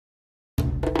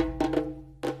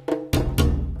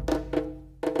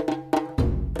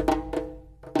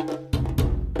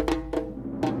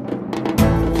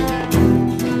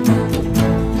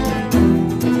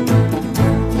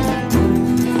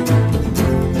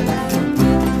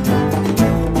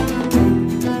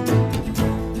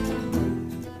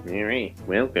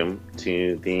Welcome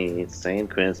to the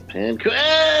SideQuest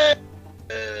podcast.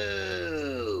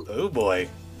 Oh boy.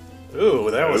 Ooh,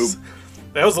 that Oh. was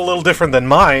a little different than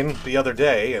mine the other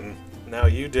day, and now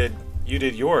you did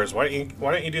yours. Why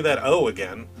don't you do that O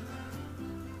again?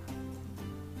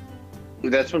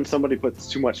 That's when somebody puts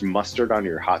too much mustard on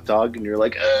your hot dog, and you're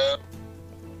like,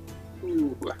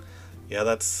 Ooh. Yeah,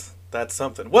 that's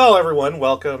something. Well, everyone,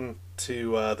 welcome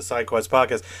to the SideQuest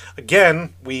podcast.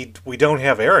 Again, we don't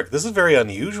have Eric. This is very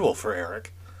unusual for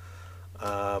Eric.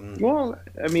 Well,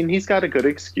 I mean, he's got a good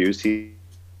excuse.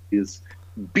 He's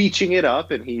beaching it up,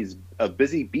 and he's a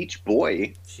busy beach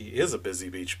boy. He is a busy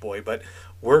beach boy, but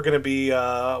we're going to be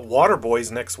water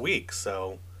boys next week,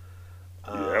 so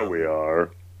Yeah, we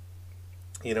are.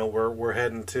 you know, we're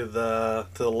heading to the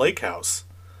lake house.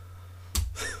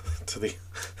 to the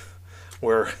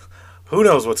where who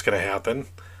knows what's going to happen.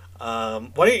 Why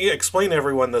don't you explain to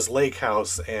everyone this lake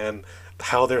house and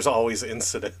how there's always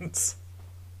incidents?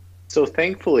 So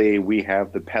thankfully, we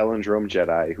have the Palindrome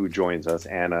Jedi who joins us,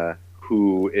 Anna,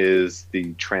 who is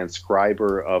the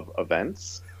transcriber of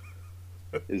events.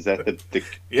 Is that the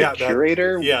Yeah,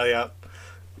 curator? Yeah.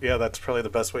 That's probably the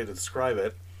best way to describe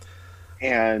it.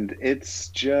 And it's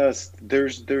just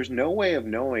there's no way of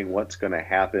knowing what's going to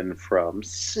happen from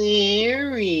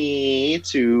Siri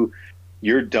to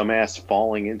your dumbass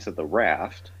falling into the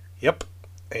raft. Yep,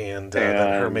 and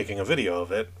then her making a video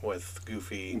of it with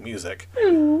goofy music.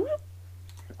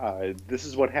 This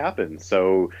is what happened.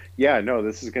 So yeah, no,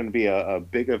 this is going to be a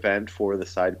big event for the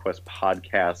SideQuest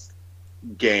podcast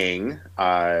gang.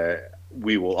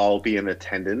 We will all be in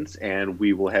attendance, and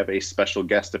we will have a special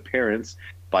guest appearance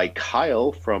by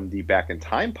Kyle from the Back in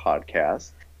Time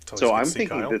podcast. So I'm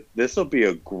thinking that this will be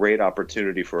a great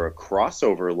opportunity for a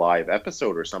crossover live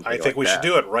episode or something. I think we should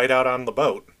do it right out on the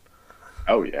boat.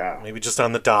 Oh yeah, maybe just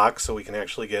on the dock so we can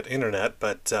actually get internet.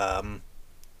 But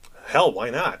hell,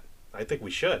 why not? I think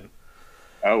we should.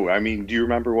 Oh, I mean, do you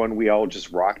remember when we all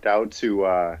just rocked out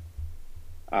to?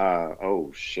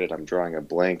 Oh shit, I'm drawing a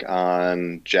blank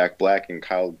on Jack Black and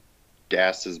Kyle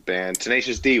Gass's band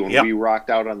Tenacious D when we rocked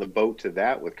out on the boat to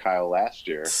that with Kyle last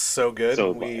year. So good.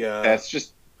 So that's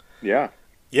just yeah,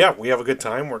 we have a good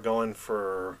time. We're going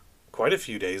for quite a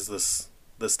few days this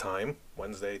time: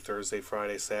 Wednesday, Thursday,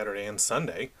 Friday, Saturday, and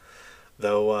Sunday.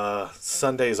 Though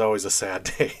Sunday is always a sad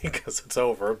day because it's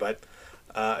over, but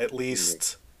at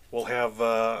least we'll have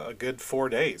a good 4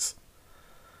 days.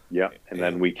 Yeah, and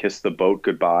then we kiss the boat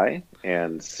goodbye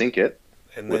and sink it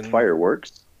with then,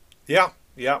 fireworks. Yeah,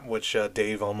 which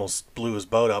Dave almost blew his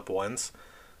boat up once.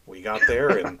 We got there,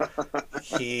 and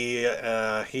he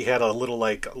had a little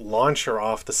launcher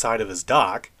off the side of his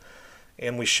dock,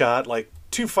 and we shot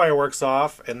 2 fireworks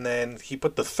off, and then he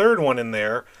put the third one in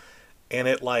there, and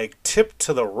it tipped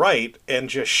to the right and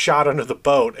just shot under the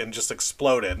boat and just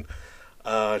exploded.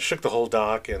 Shook the whole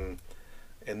dock, and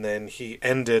then he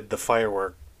ended the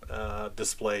firework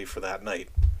display for that night,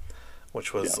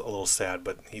 which was a little sad,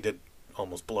 but he did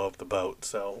almost blow up the boat.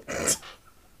 So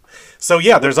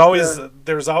yeah, there's always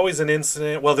an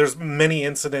incident. Well, there's many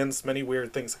incidents, many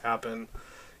weird things happen,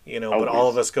 but all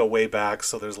of us go way back,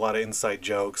 so there's a lot of inside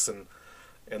jokes, and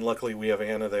luckily we have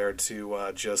Anna there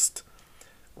to just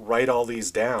write all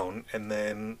these down, and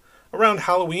then around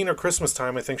Halloween or Christmas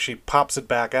time, I think she pops it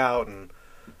back out and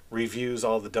reviews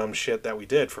all the dumb shit that we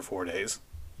did for 4 days.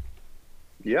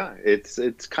 Yeah,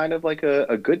 it's kind of like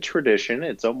a good tradition.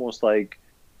 It's almost like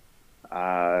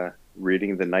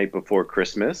reading the night before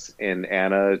Christmas, and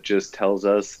Anna just tells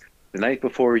us the night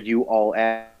before you all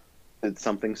added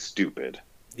something stupid.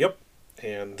 Yep,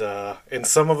 and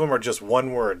some of them are just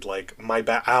one word, like my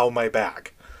back, ow, my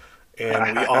back,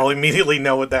 and we all immediately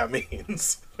know what that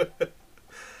means.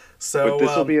 So, but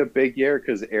this will be a big year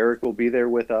because Eric will be there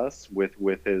with us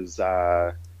with his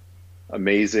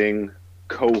amazing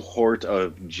cohort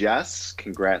of Jess.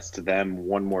 Congrats to them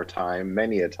one more time,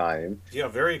 many a time. Yeah,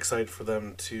 very excited for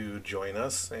them to join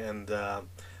us, and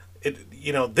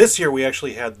this year we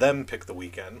actually had them pick the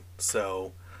weekend,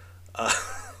 so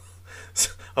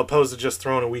opposed to just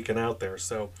throwing a weekend out there.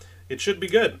 So it should be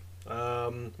good.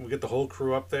 We get the whole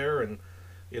crew up there, and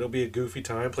it'll be a goofy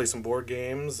time. Play some board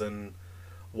games and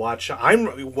watch.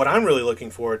 What I'm really looking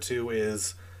forward to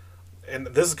is, and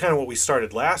this is kind of what we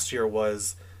started last year,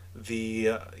 was the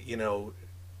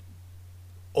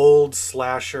old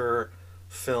slasher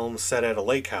film set at a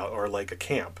lake house or a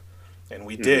camp, and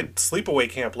we did sleepaway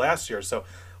camp last year, so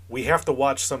we have to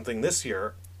watch something this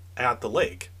year at the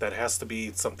lake that has to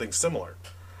be something similar.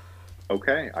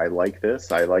 Okay, I like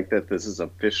this. I like that this is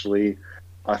officially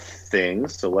a thing,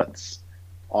 so let's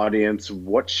audience,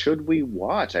 what should we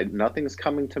watch? Nothing's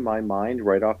coming to my mind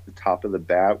right off the top of the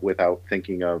bat without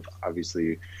thinking of,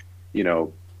 obviously, you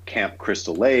know, Camp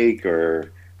Crystal Lake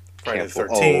or Friday the Camp.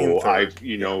 Oh, 13th, or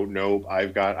yeah. nope.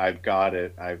 I've got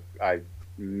it.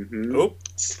 Oh,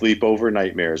 Sleepover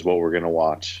Nightmare is what we're gonna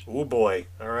watch. oh boy.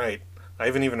 All right. I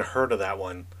haven't even heard of that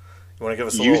one. You want to give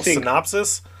us a You little think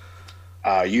synopsis?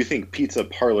 you think Pizza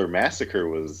Parlor Massacre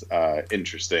was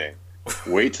interesting?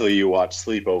 Wait till you watch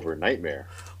Sleepover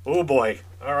Nightmare. Oh boy.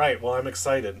 All right. Well, I'm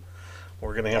excited.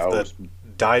 We're gonna have Oh, to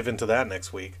dive into that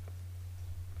next week.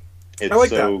 I it's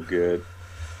like so that. good.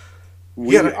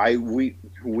 Yeah.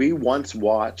 We once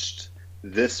watched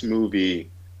this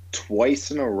movie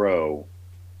twice in a row,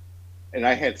 and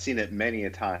I had seen it many a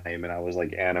time, and I was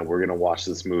like, Anna, we're gonna watch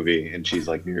this movie, and she's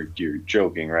like, you're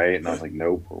joking, right? And I was like,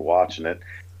 nope, we're watching it.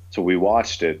 So we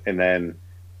watched it, and then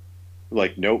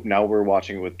like, nope, now we're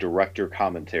watching it with director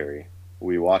commentary.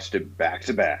 We watched it back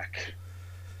to back.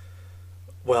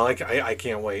 Well, I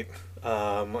can't wait.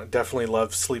 Definitely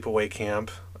love Sleepaway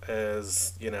Camp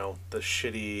as, the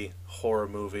shitty horror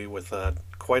movie with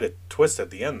quite a twist at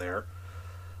the end there.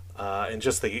 And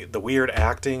just the weird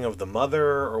acting of the mother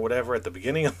or whatever at the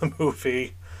beginning of the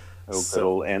movie. Oh, good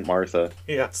old Aunt Martha.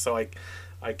 Yeah, so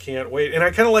I can't wait. And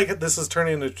I kind of like it. This is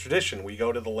turning into tradition. We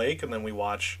go to the lake and then we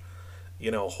watch,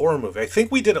 a horror movie. I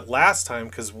think we did it last time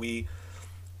because we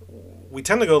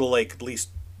tend to go to the lake at least,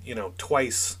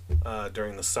 twice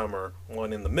during the summer.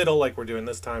 One in the middle, like we're doing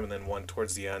this time, and then one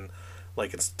towards the end,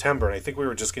 like in September. And I think we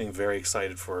were just getting very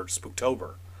excited for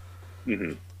Spooktober.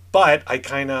 Hmm. But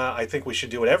I think we should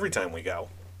do it every time we go.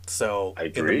 So I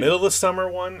in the agree. middle of the summer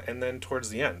one, and then towards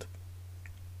the end.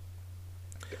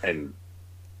 And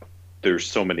there's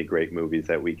so many great movies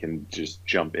that we can just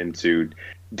jump into.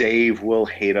 Dave will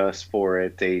hate us for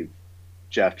it.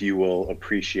 Jeff, you will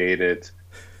appreciate it.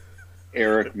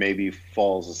 Eric maybe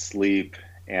falls asleep.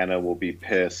 Anna will be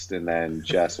pissed, and then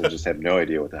Jess will just have no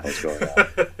idea what the hell's going on.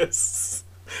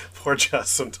 Poor Jess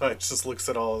sometimes just looks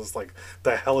at all as like,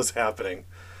 the hell is happening?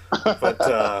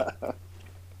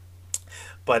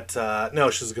 But no,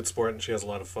 she's a good sport and she has a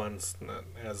lot of fun,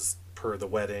 as per the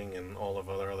wedding and all of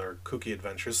other kooky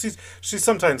adventures. She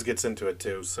sometimes gets into it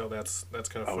too, so that's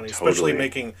kind of Oh, funny, especially totally.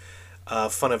 making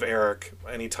fun of Eric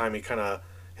anytime he kind of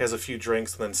has a few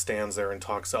drinks and then stands there and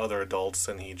talks to other adults,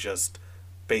 and he just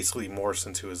basically morphs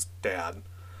into his dad.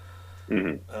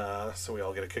 Hmm. So we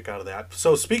all get a kick out of that.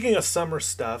 So speaking of summer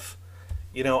stuff,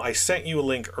 I sent you a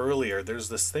link earlier. There's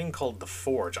this thing called the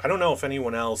Forge. I don't know if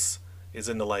anyone else is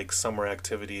into like summer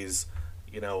activities.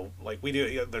 Like we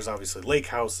do. There's obviously lake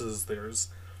houses. There's,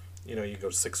 you go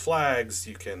to Six Flags.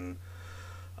 You can,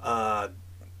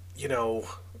 you know,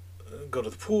 go to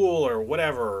the pool or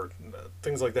whatever,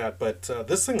 things like that. But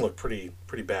this thing looked pretty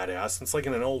badass. It's like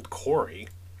in an old quarry.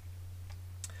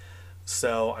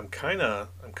 So I'm kind of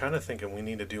thinking we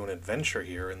need to do an adventure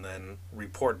here and then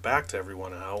report back to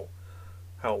everyone how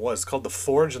it was. It's called the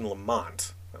Forge in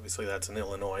Lamont. Obviously that's in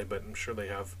Illinois, but I'm sure they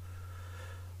have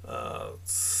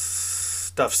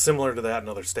stuff similar to that in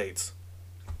other states.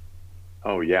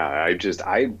 Oh yeah,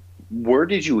 where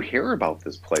did you hear about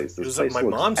this place? It This was place my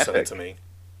looks mom sent it epic. to me.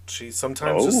 She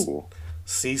sometimes just Oh,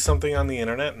 sees something on the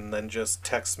internet and then just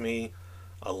texts me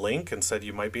a link and said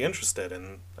you might be interested,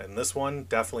 and this one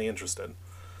definitely interested.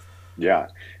 yeah.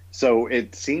 So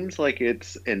it seems like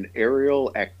it's an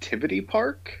aerial activity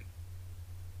park.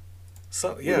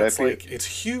 So Would yeah, that it's be? like it's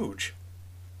huge.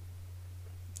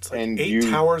 It's like And Eight you,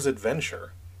 Towers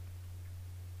Adventure.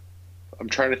 I'm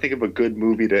trying to think of a good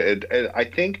movie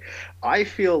I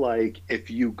feel like if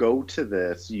you go to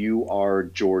this, you are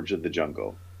George of the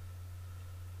Jungle.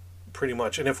 Pretty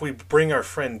much. And if we bring our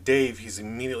friend Dave, he's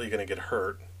immediately going to get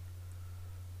hurt,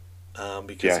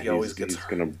 because Yeah, he always gets he's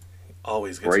gonna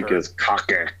always gets break hurt, his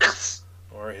coccyx.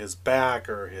 or his back,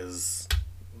 or his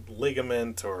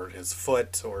ligament, or his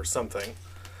foot, or something.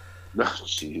 Oh,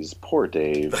 jeez, poor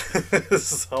Dave.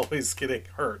 This is always getting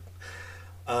hurt.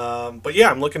 But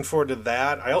yeah, I'm looking forward to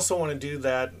that. I also want to do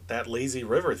that lazy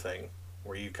river thing,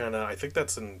 where you kind of, I think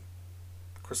that's in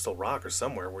Crystal Rock or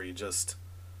somewhere, where you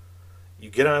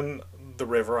get on the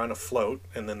river on a float,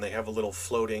 and then they have a little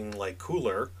floating like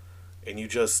cooler, and you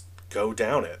just go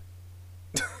down it.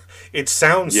 It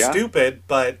sounds Yeah, stupid,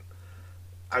 but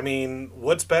I mean,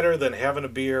 what's better than having a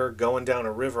beer, going down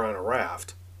a river on a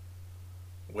raft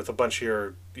with a bunch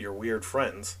of your weird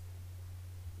friends?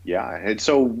 yeah. And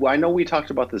so I know we talked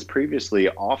about this previously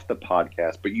off the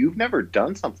podcast, but you've never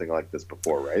done something like this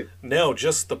before, right? No,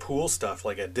 just the pool stuff,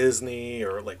 like at Disney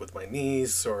or like with my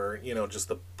niece, or just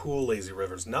the pool lazy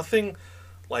rivers. Nothing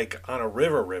like on a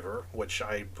river, which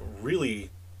I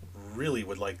really, really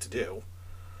would like to do.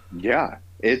 Yeah,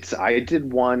 it's I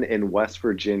did one in West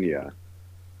Virginia,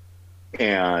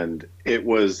 and it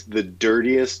was the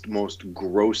dirtiest, most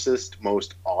grossest,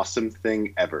 most awesome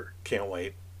thing ever. Can't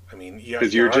wait. I mean, yeah,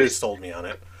 Because you already sold me on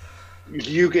it.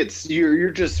 you're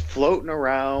just floating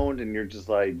around and you're just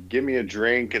like, give me a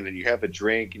drink, and then you have a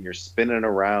drink and you're spinning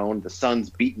around, the sun's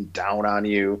beating down on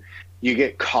you, you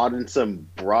get caught in some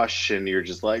brush and you're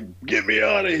just like, get me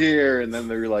out of here, and then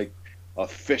they're like a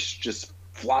fish just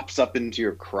flops up into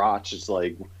your crotch. It's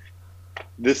like,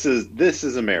 this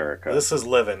is America. This is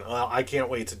living. Well, I can't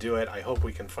wait to do it. I hope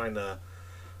we can find a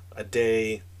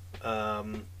day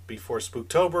before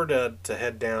Spooktober to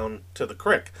head down to the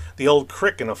crick, the old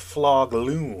crick in a flog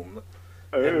loom,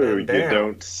 and Oh, then you bam.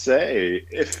 don't say.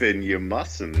 If and you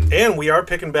mustn't. And we are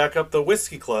picking back up the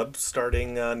whiskey club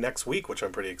starting next week, which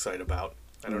I'm pretty excited about.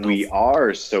 I don't know We if.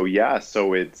 are, so yeah,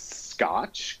 so it's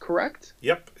Scotch, correct?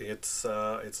 Yep, it's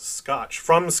a Scotch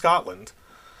from Scotland.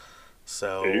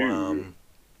 So Ooh.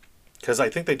 because I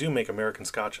think they do make American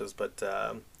scotches, but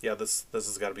yeah, this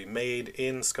has got to be made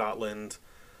in Scotland,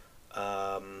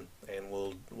 and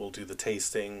we'll do the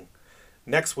tasting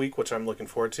next week, which I'm looking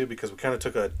forward to because we kind of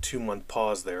took a 2 month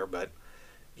pause there, but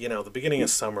the beginning of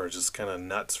summer is just kind of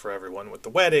nuts for everyone with the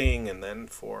wedding, and then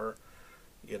for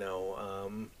you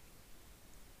know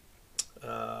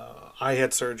I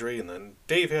had surgery, and then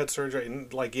Dave had surgery,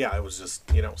 and like yeah, it was just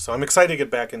so I'm excited to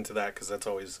get back into that because that's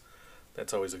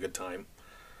always a good time.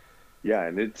 Yeah,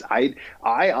 and it's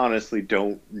I honestly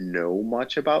don't know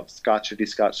much about Scotchity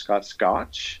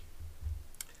Scotch.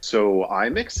 So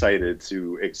I'm excited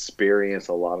to experience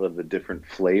a lot of the different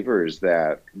flavors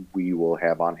that we will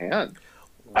have on hand.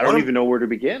 I One don't of even know where to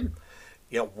begin.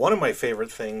 Yeah, one of my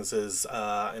favorite things is,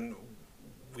 and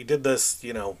we did this,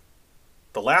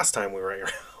 the last time we were at your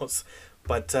house,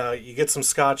 but you get some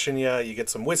scotch in you, you get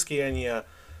some whiskey in you.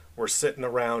 We're sitting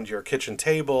around your kitchen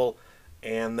table,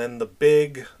 and then the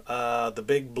big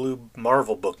blue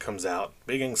Marvel book comes out,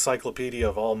 big encyclopedia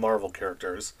of all Marvel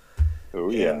characters, Oh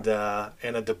yeah.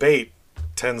 and a debate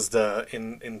tends to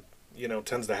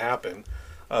happen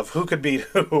of who could beat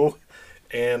who,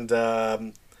 and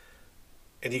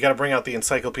and you got to bring out the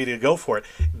encyclopedia to go for it.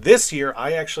 This year,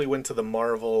 I actually went to the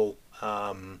Marvel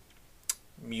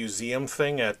museum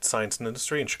thing at Science and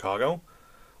Industry in Chicago,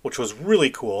 which was really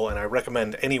cool, and I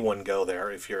recommend anyone go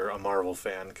there if you're a Marvel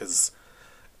fan because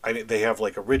I mean they have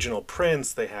like original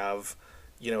prints, they have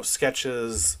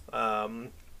sketches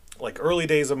like early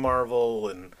days of Marvel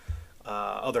and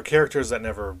other characters that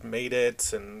never made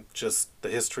it, and just the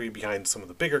history behind some of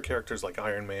the bigger characters like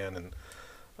Iron Man and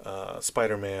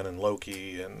Spider Man and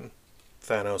Loki and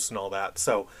Thanos and all that.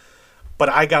 So, but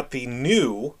I got the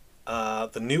new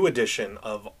edition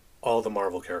of all the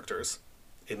Marvel characters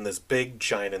in this big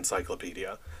giant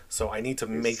encyclopedia. So I need to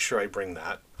make Nice. sure I bring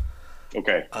that,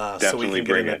 Okay, so we definitely can get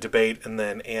bring in a it. debate, and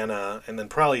then Anna and then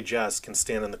probably Jess can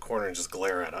stand in the corner and just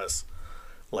glare at us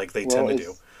like they Well, tend to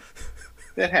do. it's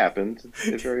it happens.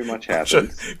 It very much Bunch of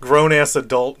happens. grown ass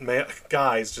adult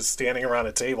guys just standing around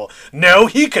a table. No,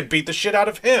 he could beat the shit out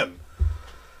of him,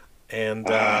 and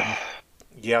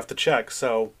you have to check.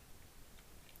 So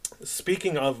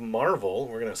speaking of Marvel,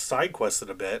 we're gonna side quest it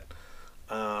a bit.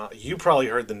 You probably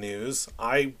heard the news.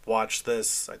 I watched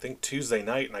this, I think Tuesday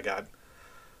night, and I got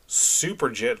super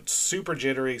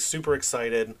jittery, super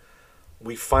excited.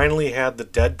 We finally had the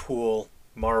Deadpool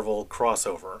Marvel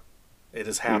crossover. It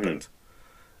has Mhm. happened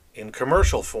in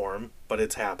commercial form, but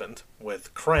it's happened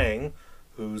with Krang,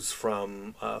 who's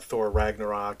from Thor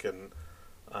Ragnarok, and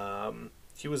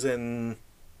he was in.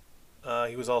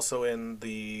 He was also in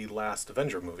the last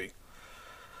Avenger movie,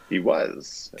 He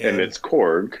was, and and it's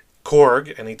Korg.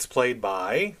 Korg, and he's played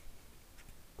by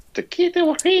Taquito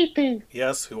Waititi.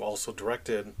 yes, who also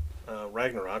directed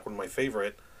Ragnarok, one of my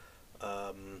favorite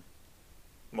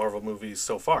Marvel movies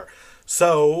so far.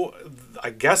 So I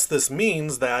guess this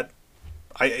means that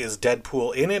is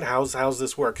Deadpool in it? How's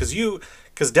this work?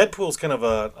 Because Deadpool's kind of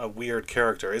a weird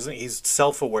character, isn't he? He's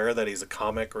self aware that he's a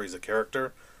comic or he's a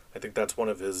character. I think that's one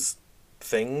of his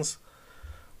things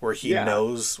where he Yeah.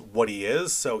 knows what he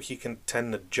is, so he can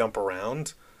tend to jump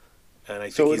around. And I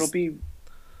think So it'll he's be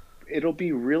it'll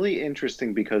be really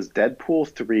interesting because Deadpool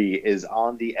 3 is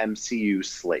on the MCU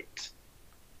slate.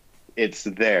 It's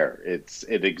there.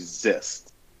 It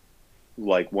exists.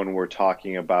 Like when we're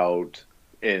talking about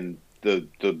in the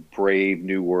brave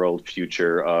new world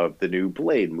future of the new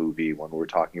Blade movie, when we're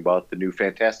talking about the new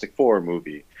Fantastic Four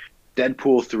movie,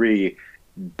 Deadpool 3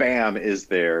 bam is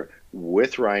there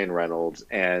with Ryan Reynolds,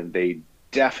 and they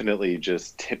definitely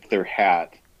just tip their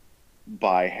hat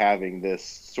by having this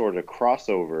sort of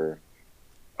crossover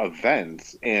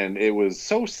event, and it was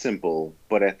so simple,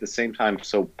 but at the same time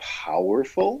so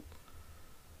powerful.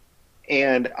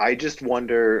 And I just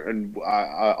wonder, and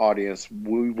audience,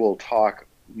 we will talk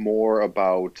more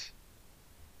about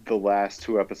the last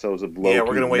two episodes of Loki Yeah,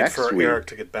 we're gonna wait next for week. Eric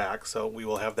to get back, so we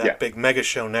will have that Yeah, big mega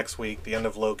show next week, the end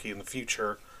of Loki, and the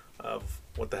future of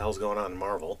what the hell's going on in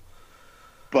Marvel.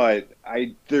 but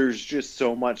there's just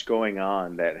so much going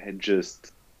on that had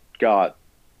just got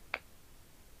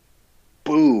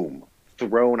boom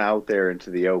thrown out there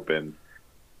into the open.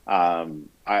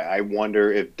 I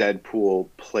wonder if Deadpool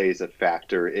plays a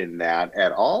factor in that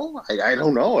at all. I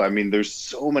don't know. I mean, there's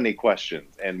so many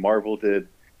questions, and Marvel did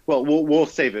well. We'll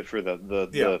save it for Yeah,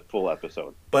 the full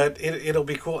episode. but it'll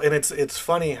be cool, and it's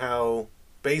funny how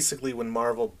basically when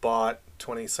Marvel bought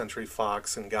 20th Century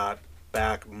Fox and got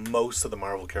back most of the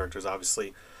Marvel characters,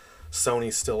 obviously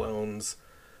Sony still owns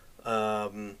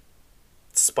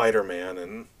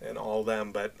Spider-Man and all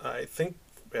them, but I think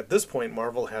at this point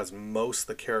Marvel has most of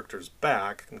the characters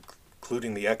back,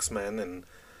 including the X-Men and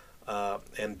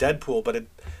Deadpool, but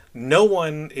no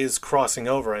one is crossing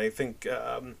over. And I think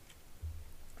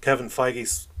Kevin Feige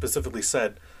specifically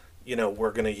said,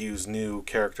 we're going to use new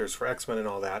characters for X-Men and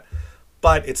all that.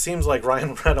 But it seems like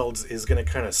Ryan Reynolds is going to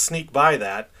kind of sneak by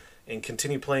that and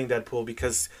continue playing Deadpool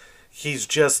because he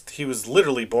was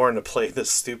literally born to play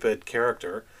this stupid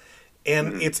character.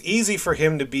 And it's easy for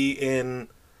him to be in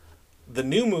the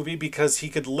new movie because he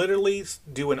could literally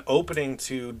do an opening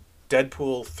to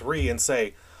Deadpool 3 and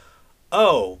say,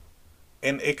 oh,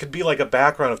 and it could be like a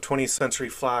background of 20th Century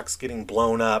Fox getting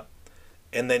blown up,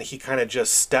 and then he kind of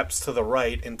just steps to the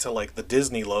right into like the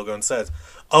Disney logo and says,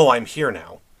 oh, I'm here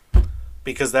now.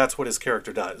 Because that's what his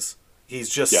character does. He's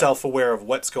just self-aware of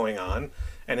what's going on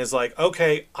and is like,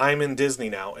 okay, I'm in Disney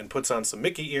now, and puts on some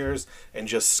Mickey ears and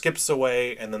just skips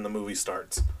away, and then the movie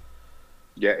starts.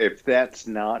 Yeah, if that's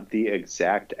not the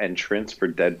exact entrance for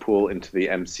Deadpool into the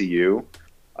MCU,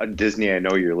 Disney, I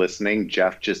know you're listening.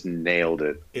 Jeff just nailed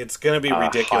it. It's going to be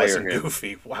ridiculous and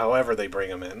goofy, however they bring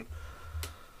him in.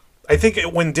 I think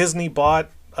when Disney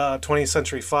bought 20th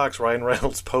Century Fox, Ryan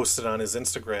Reynolds posted on his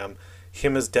Instagram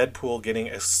him as Deadpool getting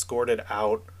escorted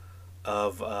out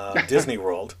of Disney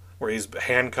World, where he's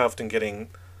handcuffed and getting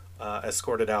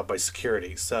escorted out by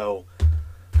security. So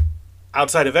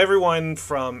outside of everyone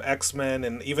from X-Men,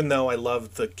 and even though I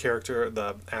love the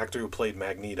actor who played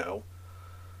Magneto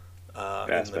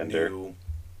in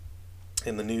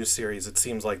the new series, it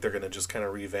seems like they're going to just kind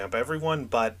of revamp everyone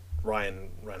but Ryan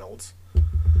Reynolds.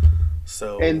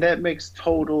 So, and that makes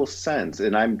total sense,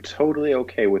 and I'm totally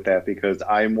okay with that because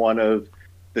I'm one of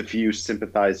the few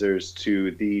sympathizers to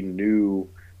the new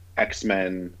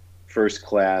X-Men First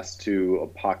Class to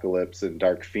Apocalypse and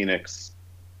Dark Phoenix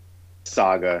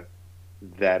saga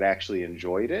that actually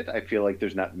enjoyed it. I feel like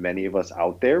there's not many of us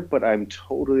out there, but I'm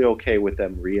totally okay with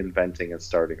them reinventing and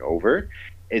starting over.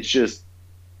 It's just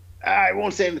I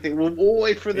won't say anything. We'll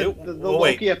wait for the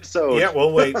Loki episode. Yeah,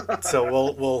 we'll wait.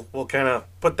 So we'll kind of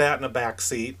put that in a back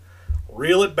seat,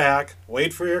 reel it back,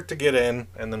 wait for Eric to get in,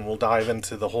 and then we'll dive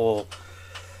into the whole,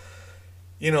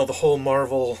 the whole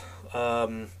Marvel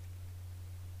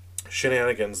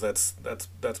shenanigans that's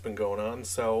been going on.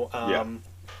 So I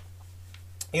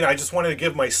just wanted to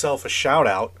give myself a shout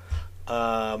out,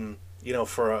 for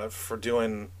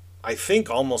doing, I think,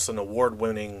 almost an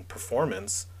award-winning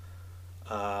performance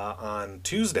on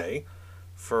Tuesday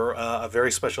for a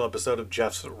very special episode of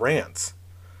Jeff's Rants.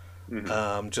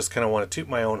 Just kind of want to toot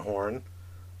my own horn.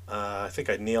 I think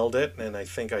I nailed it, and I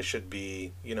think I should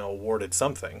be, awarded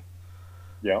something.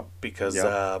 Yeah. Because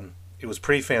it was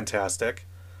pretty fantastic.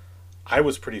 I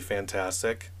was pretty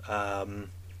fantastic. And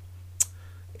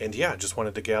yeah, just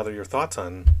wanted to gather your thoughts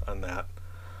on that.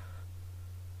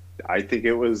 I think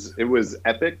it was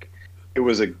epic. It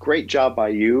was a great job by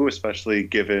you, especially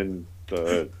given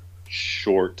the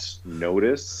short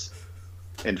notice,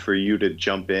 and for you to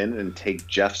jump in and take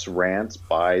Jeff's rants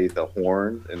by the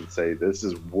horn and say this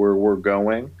is where we're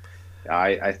going.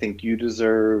 I think you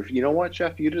deserve, you know what,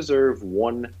 Jeff, you deserve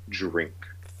one drink.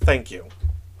 Thank you.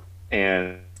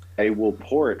 And I will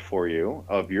pour it for you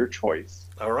of your choice.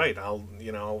 All right,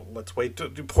 let's wait to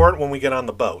pour it when we get on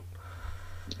the boat.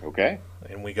 Okay.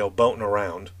 And we go boating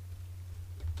around.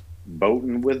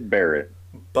 Boating with Barrett.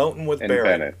 Boating with and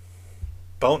Barrett. Bennett.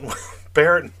 Boating with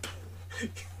Barrett.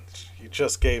 You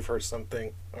just gave her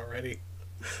something already.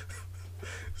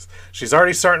 She's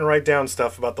already starting to write down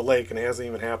stuff about the lake, and it hasn't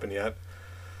even happened yet.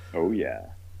 Oh, yeah.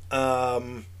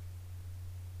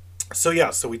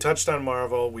 So we touched on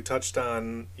Marvel. We touched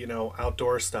on,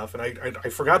 outdoor stuff. And I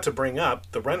forgot to bring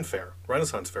up the Ren Fair.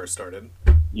 Renaissance Fair started.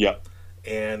 Yep.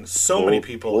 And so many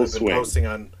people have been posting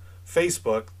on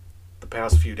Facebook the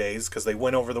past few days because they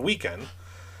went over the weekend.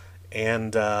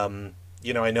 And, I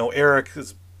know Eric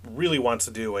really wants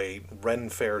to do a Ren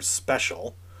Fair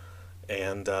special,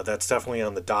 and that's definitely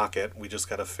on the docket. We just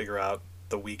got to figure out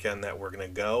the weekend that we're going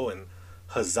to go and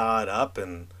huzzah it up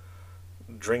and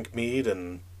drink mead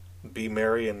and be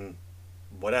merry and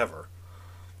whatever.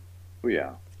 Oh,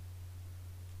 yeah.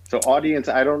 So, audience,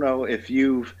 I don't know if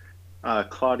you've,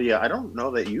 Claudia, I don't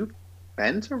know that you've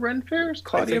been to Ren Fairs.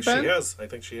 Claudia, I think she has. I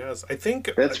think she has. I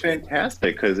think that's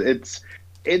fantastic because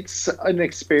it's an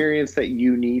experience that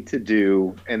you need to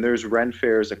do, and there's Ren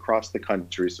Fairs across the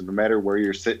country. So, no matter where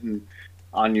you're sitting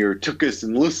on your tuchus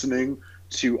and listening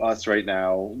to us right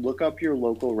now, look up your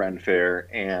local Ren Fair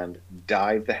and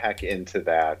dive the heck into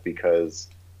that because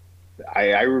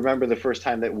I remember the first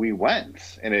time that we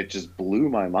went and it just blew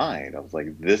my mind. I was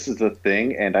like, this is a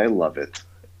thing and I love it.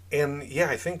 And yeah,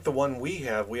 I think the one we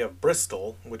have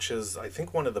Bristol, which is I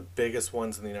think one of the biggest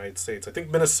ones in the United States. I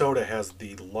think Minnesota has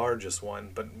the largest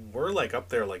one, but we're like up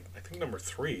there, like I think number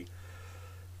 3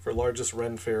 for largest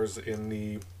Ren Fairs in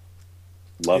the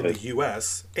the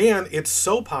U.S. And it's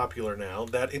so popular now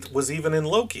that it was even in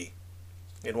Loki,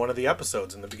 in one of the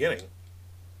episodes in the beginning.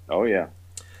 Oh yeah.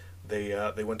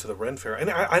 They went to the Ren Fair, and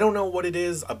I don't know what it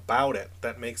is about it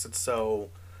that makes it so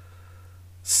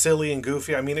silly and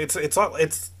goofy. I mean, it's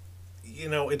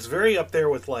very up there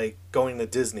with like going to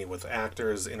Disney with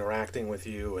actors interacting with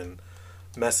you and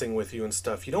messing with you and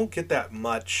stuff. You don't get that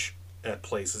much at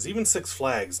places, even Six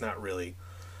Flags, not really.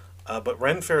 But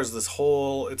Ren Fair is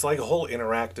it's like a whole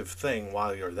interactive thing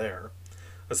while you're there,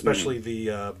 especially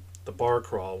the bar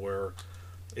crawl where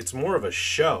it's more of a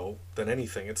show than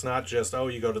anything. It's not just,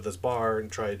 you go to this bar and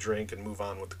try a drink and move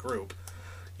on with the group.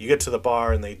 You get to the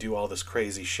bar and they do all this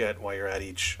crazy shit while you're at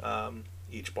each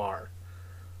bar.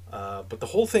 But the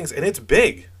whole thing's, and it's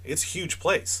big. It's a huge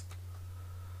place.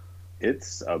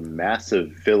 It's a massive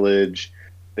village.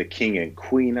 The king and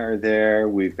queen are there.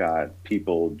 We've got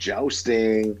people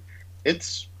jousting.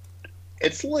 It's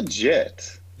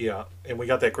legit. Yeah, and we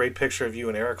got that great picture of you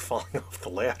and Eric falling off the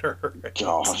ladder.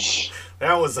 Gosh,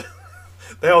 that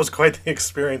was quite the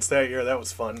experience that year. That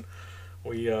was fun.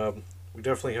 We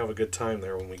definitely have a good time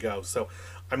there when we go. So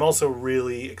I'm also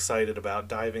really excited about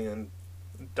diving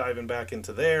back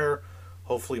into there.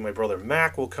 Hopefully my brother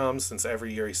Mac will come, since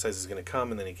every year he says he's going to come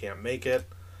and then he can't make it.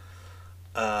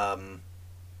 And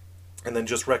then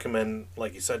just recommend,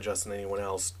 like you said, Justin, anyone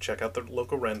else, check out the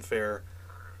local Ren Fair,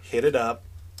 hit it up,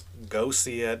 go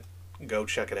see it, go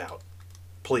check it out.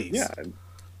 Please. Yeah,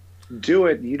 do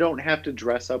it. You don't have to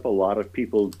dress up. A lot of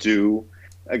people do.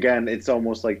 Again, it's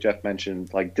almost like Jeff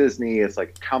mentioned, like Disney. It's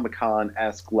like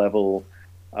Comic-Con-esque level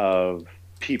of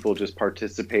people just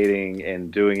participating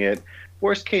and doing it.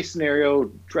 Worst case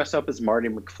scenario, dress up as Marty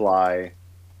McFly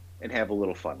and have a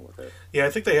little fun with it. Yeah,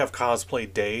 I think they have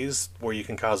cosplay days where you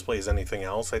can cosplay as anything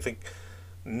else. I think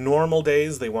normal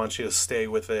days they want you to stay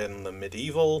within the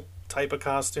medieval type of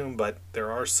costume, but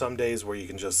there are some days where you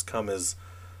can just come as,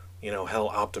 hell,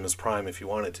 Optimus Prime if you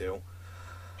wanted to.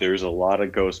 There's a lot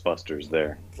of Ghostbusters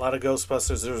there. A lot of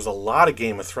Ghostbusters. There was a lot of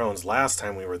Game of Thrones last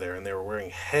time we were there, and they were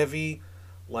wearing heavy,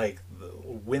 like,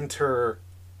 winter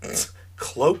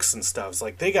cloaks and stuff. It's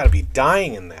like, they got to be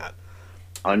dying in that.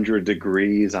 100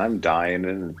 degrees. I'm dying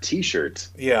in a t-shirt.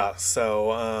 Yeah,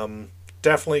 so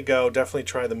definitely go. Definitely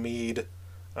try the mead.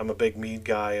 I'm a big mead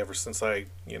guy ever since I,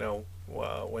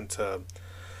 went to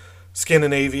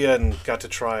Scandinavia and got to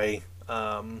try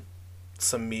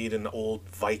some mead in old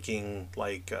Viking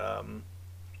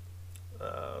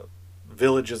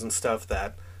villages and stuff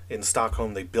that in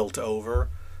Stockholm they built over,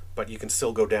 but you can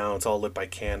still go down. It's all lit by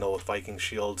candle with Viking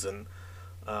shields and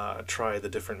try the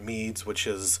different meads, which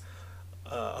is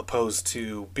opposed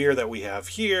to beer that we have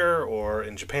here, or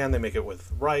in Japan they make it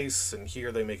with rice, and here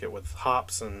they make it with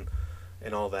hops and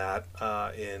all that.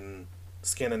 In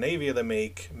Scandinavia they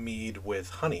make mead with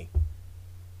honey.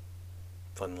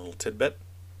 Fun little tidbit.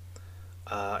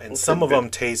 And some of them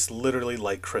taste literally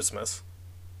like Christmas.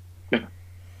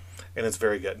 And it's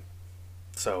very good.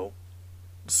 So,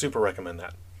 super recommend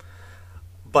that.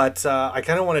 But I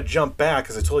kind of want to jump back,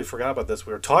 because I totally forgot about this.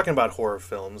 We were talking about horror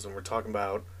films, and we're talking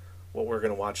about what we're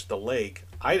going to watch at the lake.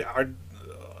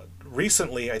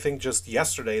 Recently, I think just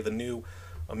yesterday, the new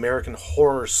American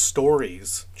Horror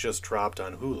Stories just dropped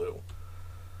on Hulu.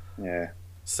 Yeah.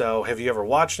 So, have you ever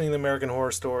watched any of the American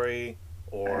Horror Story?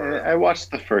 Or I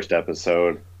watched the first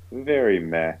episode. Very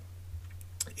meh.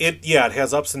 It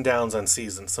has ups and downs on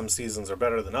seasons. Some seasons are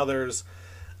better than others.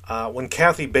 When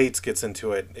Kathy Bates gets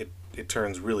into it, it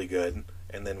turns really good,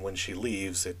 and then when she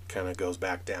leaves, it kind of goes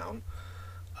back down.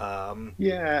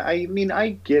 Yeah, I mean,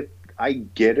 I get I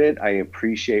get it. I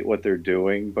appreciate what they're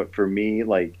doing, but for me,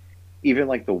 like even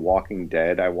like The Walking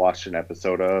Dead, I watched an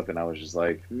episode of and I was just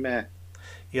like, meh.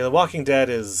 Yeah, The Walking Dead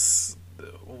is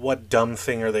what dumb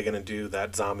thing are they going to do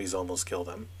that zombies almost kill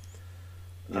them?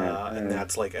 Yeah, And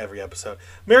that's like every episode.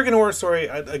 American Horror Story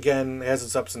again has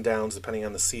its ups and downs depending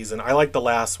on the season. I like the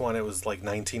last one. It was like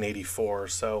 1984,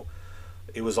 so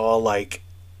it was all like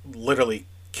literally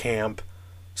camp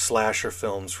slasher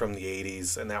films from the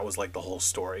 80s, and that was like the whole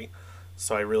story.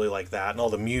 So I really like that, and all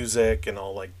the music and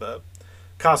all like the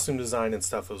costume design and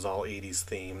stuff was all 80s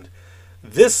themed.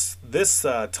 This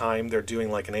time they're doing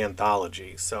like an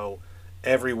anthology, so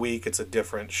every week it's a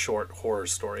different short horror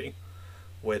story,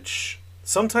 which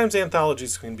sometimes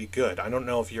anthologies can be good. I don't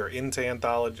know if you're into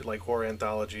anthology, like horror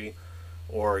anthology,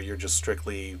 or you're just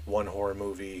strictly one horror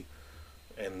movie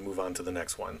and move on to the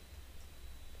next one.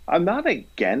 I'm not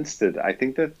against it. I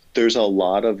think that there's a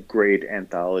lot of great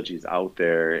anthologies out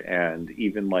there, and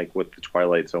even like what the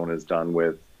Twilight Zone has done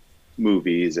with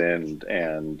movies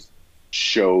and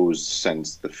shows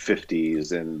since the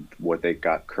 50s and what they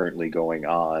got currently going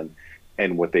on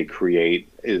and what they create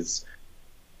is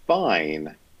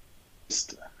fine.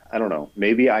 Just, I don't know.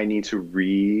 Maybe I need to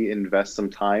reinvest some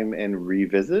time and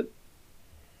revisit.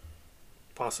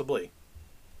 Possibly.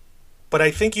 But I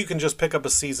think you can just pick up a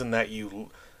season that you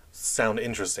sound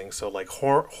interesting. So like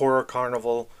horror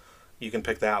carnival, you can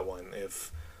pick that one.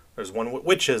 If there's one with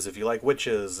witches, if you like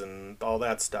witches and all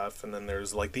that stuff, and then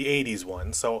there's like the '80s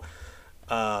one. So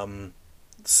um,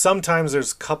 sometimes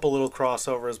there's a couple little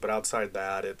crossovers, but outside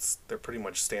that, they're pretty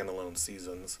much standalone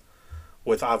seasons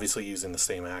with obviously using the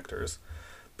same actors.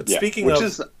 But Yeah, speaking which of,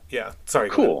 is yeah, sorry,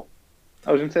 go ahead. cool.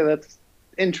 I was gonna say that's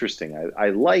interesting. I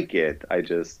like it. I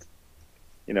just,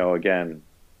 again,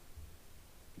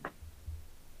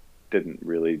 didn't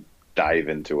really dive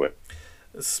into it.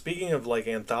 Speaking of like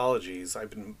anthologies, I've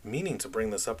been meaning to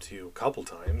bring this up to you a couple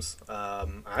times. I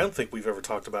don't think we've ever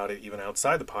talked about it even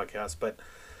outside the podcast, but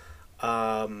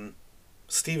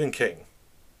Stephen King,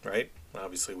 right?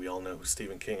 Obviously, we all know who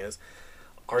Stephen King is.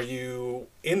 Are you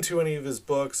into any of his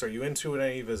books? Are you into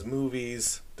any of his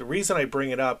movies? The reason I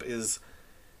bring it up is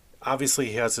obviously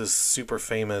he has his super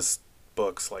famous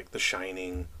books like The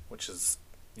Shining, which is,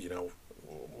 you know,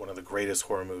 one of the greatest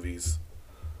horror movies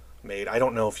made. I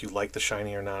don't know if you like The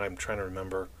Shining or not. I'm trying to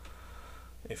remember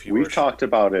if you were. We've talked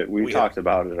about it. We've We have. talked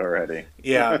about it already.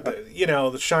 Yeah, you know,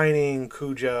 The Shining,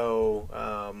 Cujo,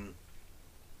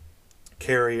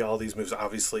 Carrie, all these movies.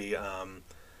 Obviously,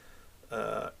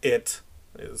 It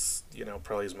is, you know,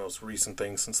 probably his most recent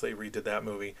thing since they redid that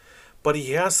movie. But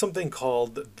he has something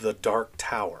called The Dark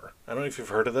Tower. I don't know if you've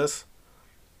heard of this.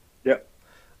 Yep.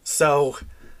 So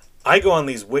I go on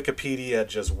these Wikipedia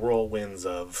just whirlwinds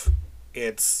of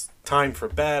it's time for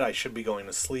bed, I should be going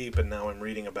to sleep, and now I'm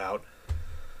reading about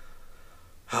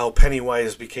how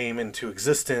Pennywise became into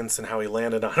existence and how he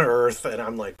landed on Earth, and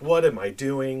I'm like, what am I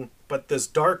doing? But this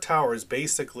Dark Tower is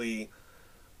basically,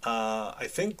 I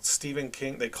think Stephen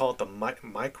King, they call it the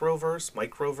microverse,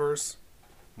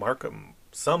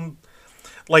 some,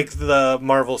 like the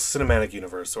Marvel Cinematic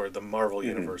Universe or the Marvel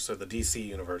Universe or the DC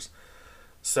Universe.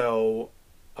 So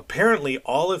apparently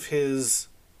all of his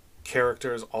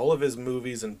characters, all of his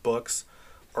movies and books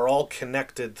are all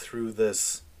connected through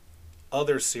this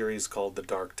other series called The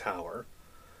Dark Tower,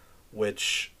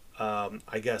 which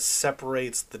I guess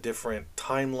separates the different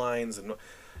timelines, and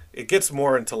it gets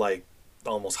more into like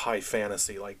almost high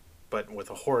fantasy, like, but with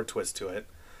a horror twist to it.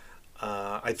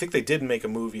 I think they did make a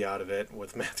movie out of it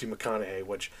with Matthew McConaughey,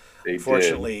 which They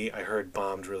unfortunately I heard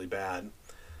bombed really bad.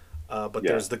 But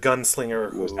Yeah. there's the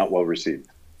gunslinger It was who, not well received.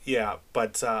 yeah,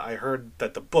 but I heard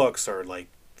that the books are like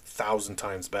 1,000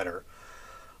 times better.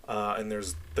 And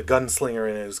there's the gunslinger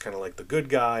in it who's kind of like the good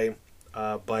guy,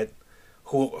 but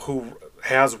who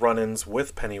has run-ins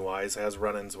with Pennywise, has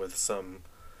run-ins with some.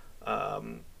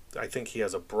 I think he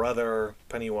has a brother.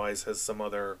 Pennywise has some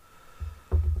other.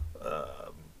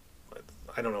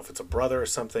 I don't know if it's a brother or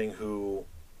something who,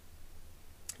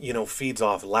 you know, feeds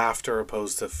off laughter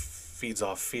opposed to feeds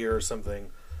off fear or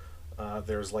something.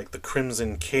 There's like the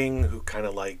Crimson King who kind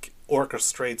of like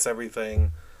orchestrates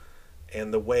everything,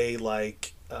 and the way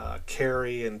like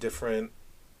Carrie and different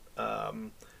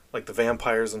like the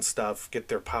vampires and stuff get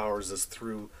their powers is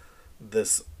through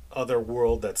this other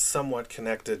world that's somewhat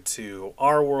connected to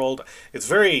our world. It's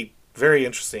very, very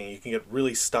interesting. You can get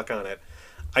really stuck on it.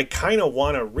 I kind of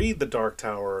want to read the Dark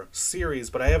Tower series,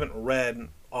 but I haven't read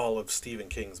all of Stephen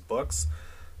King's books.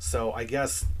 So I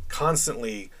guess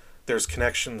constantly there's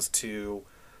connections to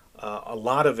a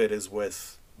lot of it is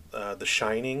with The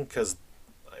Shining, because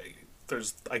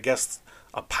there's, I guess,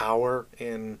 a power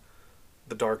in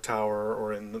the Dark Tower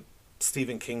or in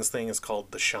Stephen King's thing is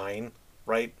called The Shine,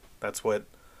 right? That's what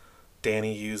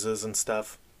Danny uses and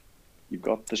stuff. You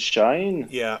got the shine.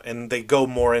 Yeah, and they go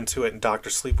more into it in Doctor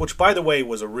Sleep, which, by the way,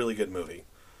 was a really good movie.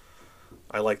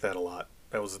 I like that a lot.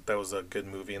 That was a good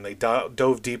movie, and they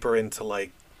dove deeper into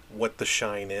like what the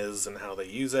shine is and how they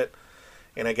use it.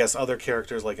 And I guess other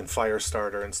characters, like in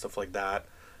Firestarter and stuff like that,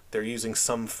 they're using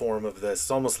some form of this.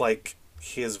 It's almost like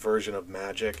his version of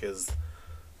magic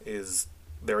is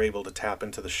they're able to tap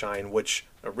into the shine, which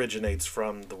originates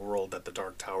from the world that the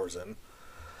Dark Tower's in.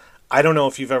 I don't know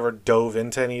if you've ever dove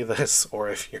into any of this or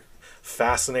if you're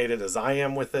fascinated as I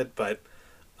am with it, but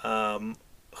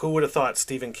who would have thought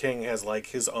Stephen King has like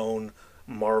his own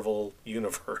Marvel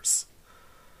universe?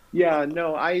 Yeah,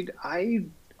 no, I,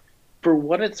 for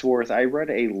what it's worth, I read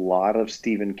a lot of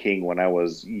Stephen King when I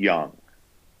was young.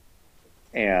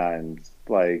 And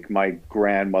like my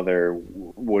grandmother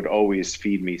would always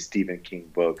feed me Stephen King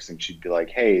books, and she'd be like,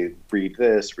 "Hey, read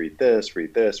this, read this,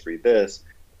 read this, read this."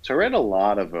 So I read a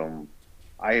lot of them.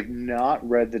 I have not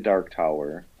read The Dark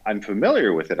Tower. I'm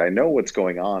familiar with it. I know what's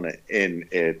going on in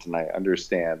it, and I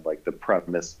understand like the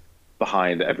premise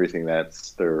behind everything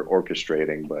that's they're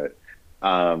orchestrating. But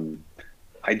I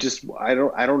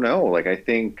don't know. Like I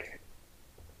think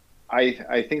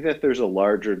that there's a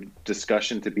larger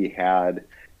discussion to be had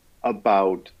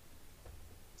about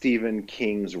Stephen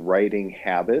King's writing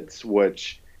habits,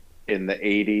 which in the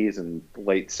 80s and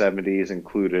late 70s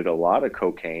included a lot of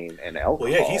cocaine and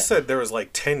alcohol. Well, yeah, he said there was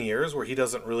like 10 years where he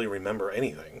doesn't really remember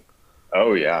anything.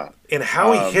 Oh, yeah. And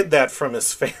how he hid that from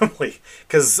his family.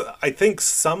 Because I think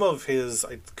some of his,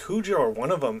 Cujo or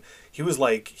one of them, he was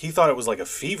like, he thought it was like a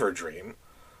fever dream.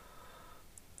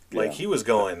 Like he was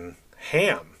going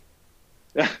ham.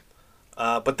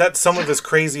 But that some of his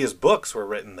craziest books were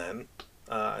written then.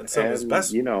 And some of his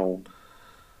best. You know,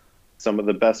 some of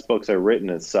the best books are written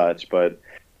as such. But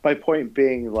my point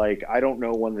being, like, I don't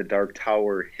know when The Dark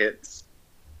Tower hits.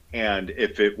 And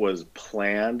if it was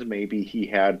planned, maybe he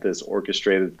had this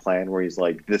orchestrated plan where he's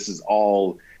like, this is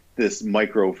all this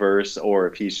microverse, or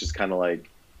if he's just kind of like,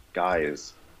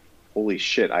 guys, holy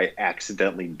shit, I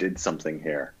accidentally did something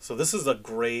here. So this is a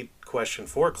great question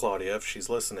for Claudia, if she's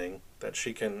listening, that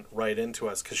she can write into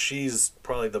us, because she's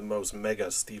probably the most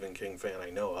mega Stephen King fan I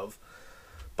know of.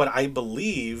 But I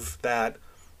believe that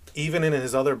even in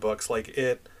his other books, like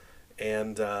It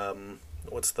and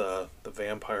what's the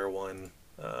vampire one?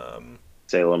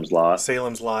 Salem's Lot.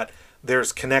 Salem's Lot.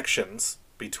 There's connections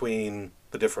between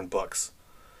the different books.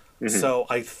 Mm-hmm. So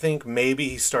I think maybe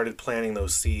he started planting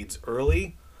those seeds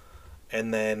early,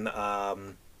 and then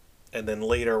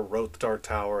later wrote The Dark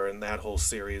Tower and that whole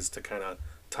series to kind of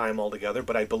tie them all together.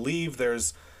 But I believe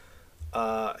there's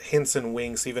hints and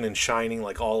winks, even in Shining,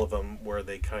 like all of them, where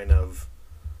they kind of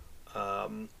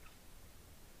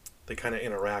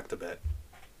interact a bit.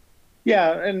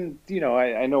 Yeah, and you know,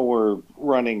 I know we're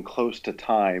running close to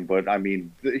time, but I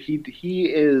mean, he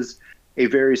is a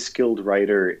very skilled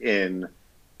writer in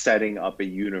setting up a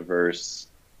universe,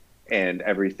 and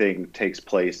everything takes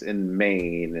place in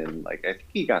Maine, and like I think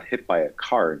he got hit by a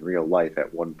car in real life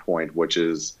at one point, which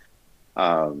is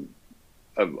a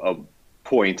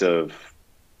point of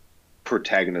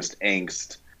protagonist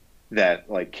angst that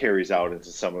like carries out into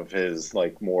some of his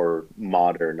like more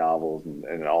modern novels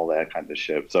and all that kind of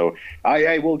shit. So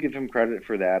I will give him credit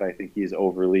for that. I think he's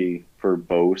overly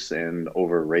verbose and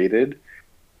overrated,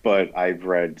 but I've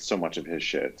read so much of his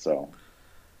shit. So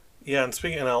yeah, and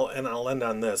speaking, and I'll end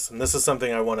on this, and this is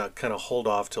something I want to kind of hold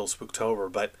off till Spooktober.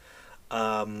 But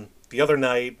the other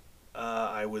night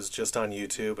I was just on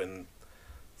YouTube and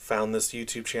found this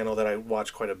YouTube channel that I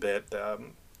watch quite a bit.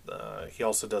 He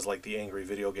also does like the Angry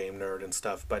Video Game Nerd and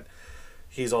stuff, but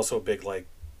he's also a big like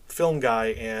film guy,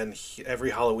 and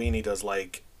every Halloween he does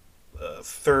like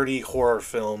 30 horror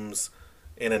films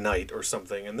in a night or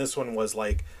something. And this one was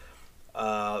like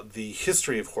the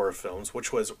history of horror films,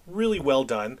 which was really well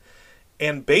done.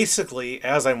 And basically,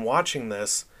 as I'm watching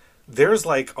this, there's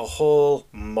like a whole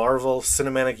Marvel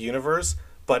Cinematic Universe,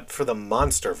 but for the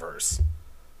Monsterverse.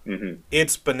 Mm-hmm.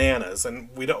 It's bananas, and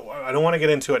I don't want to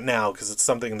get into it now because it's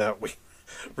something that we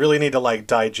really need to like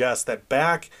digest. That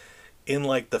back in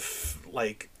like I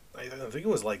think it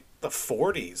was like the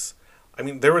 40s. I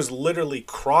mean, there was literally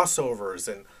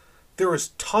crossovers, and there was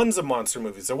tons of monster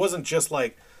movies. There wasn't just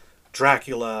like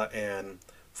Dracula and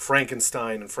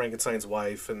Frankenstein and Frankenstein's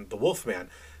wife and the Wolfman.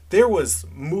 There was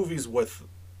movies with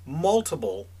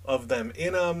multiple of them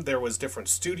in them. There was different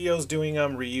studios doing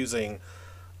them, reusing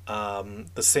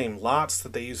the same lots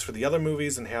that they used for the other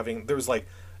movies, and there was like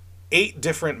 8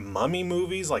 different Mummy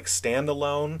movies, like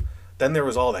standalone. Then there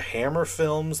was all the Hammer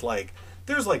films, like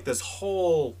there's like this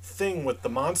whole thing with the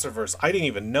MonsterVerse I didn't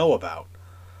even know about.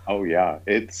 Oh yeah,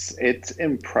 it's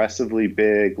impressively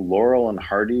big. Laurel and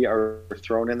Hardy are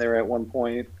thrown in there at one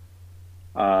point.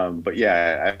 But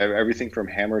yeah, everything from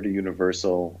Hammer to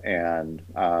Universal, and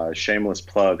shameless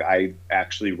plug, I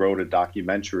actually wrote a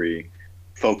documentary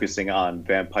focusing on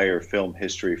vampire film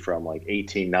history from like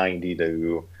 1890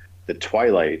 to the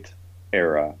Twilight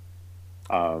era,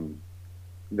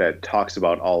 that talks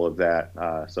about all of that.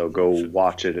 So go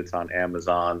watch it. It's on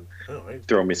Amazon. Oh,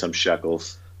 Throw me some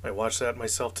shekels. I watch that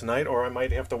myself tonight, or I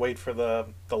might have to wait for the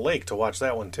lake to watch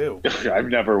that one too. I've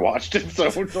never watched it, so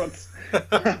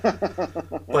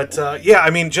But yeah, I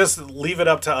mean, just leave it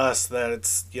up to us that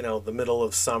it's the middle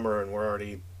of summer and we're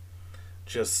already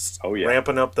just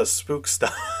ramping up the spook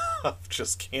stuff.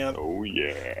 Just can't. Oh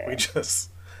yeah.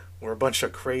 We're a bunch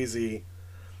of crazy.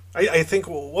 I think,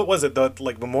 what was it, the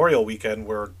like Memorial Weekend?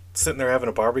 We're sitting there having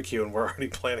a barbecue and we're already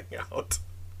planning out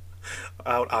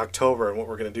October and what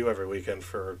we're going to do every weekend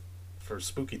for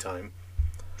spooky time.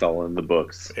 It's all in the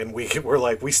books. And we're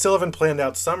like, we still haven't planned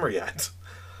out summer yet.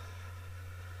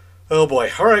 Oh boy.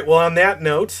 All right, well, on that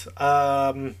note,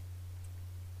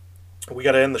 we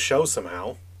got to end the show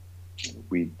somehow.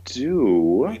 We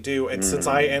do. And since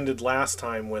I ended last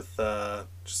time with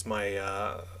just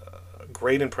my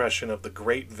great impression of the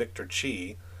great Victor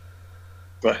Chi,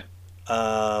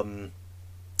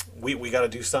 we got to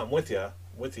do something with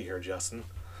you here, Justin.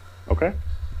 Okay.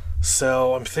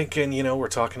 So I'm thinking, we're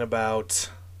talking about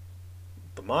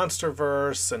the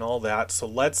MonsterVerse and all that. So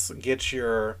let's get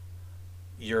your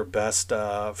best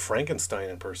Frankenstein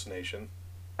impersonation.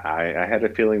 I had a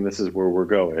feeling this is where we're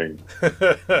going.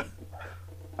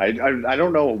 I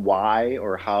don't know why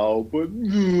or how, but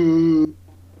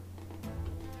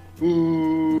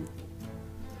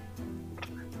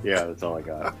yeah, that's all I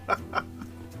got.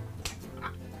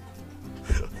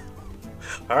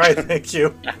 All right, thank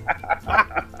you.